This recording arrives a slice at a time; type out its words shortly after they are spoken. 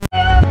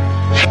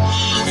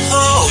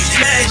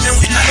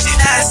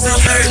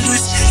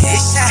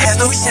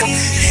solution.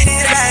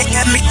 It I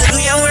got me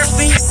through your work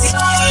for you see.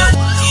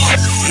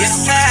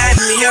 Inside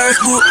me, you're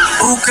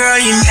ooh, girl,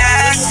 you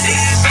nasty.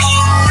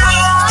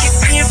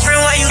 Kissing your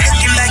friend while you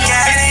looking back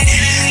at it.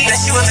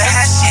 That you was a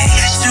hot shit.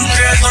 Two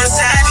girls on the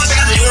side,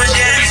 doing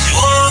damage.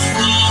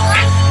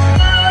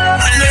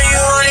 I know you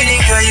want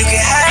it, girl, you can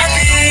have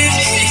it.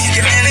 If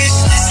you can manage,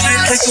 split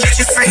place with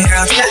your friend,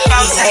 girl. Step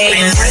outside,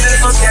 man. Bring the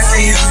fuck out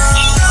for you.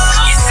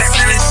 Get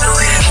sexy into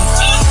it.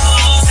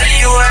 Tell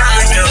you what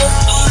I'ma do.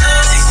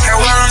 Take care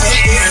while I'm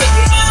here.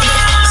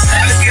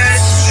 Slap it, girl,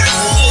 it's true.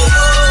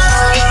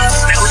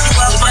 That was you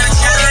up on the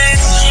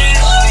challenge.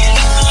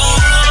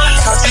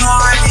 Talk you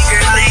hard, nigga,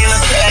 leave a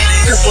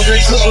savage. Double the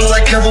trouble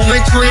like double my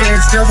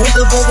twins. Double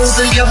the bubbles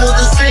and double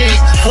the sting.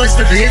 Twice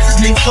the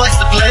business means twice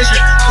the pleasure.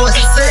 Twice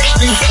the sex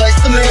means twice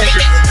the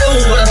measure. Know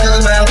what I'm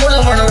talking about, when I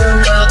wanna run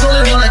around.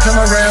 Only when I come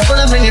around, when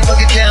I'm in your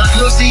fucking town.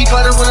 You'll see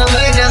better when I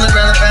lay down the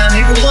ground and pound.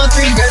 Even one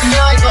thing that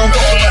night gon' go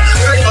about.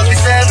 Very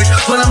fucking savage,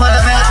 when I'm out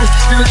of mattress.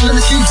 Even when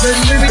the sheets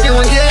ready, we be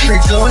doing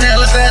damage. Going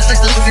hella fast like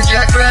the fucking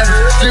jackrabbit.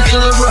 Drink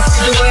till the rough,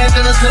 the way I'm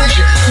gonna smash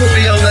it. We'll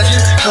be a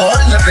legend, so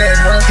hard in the bed.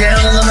 When I'm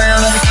down on the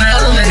mound, I'm a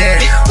clown on the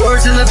head.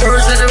 Words in the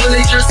verse that I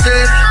really just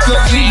said.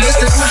 Don't be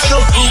lifted with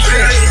your boot.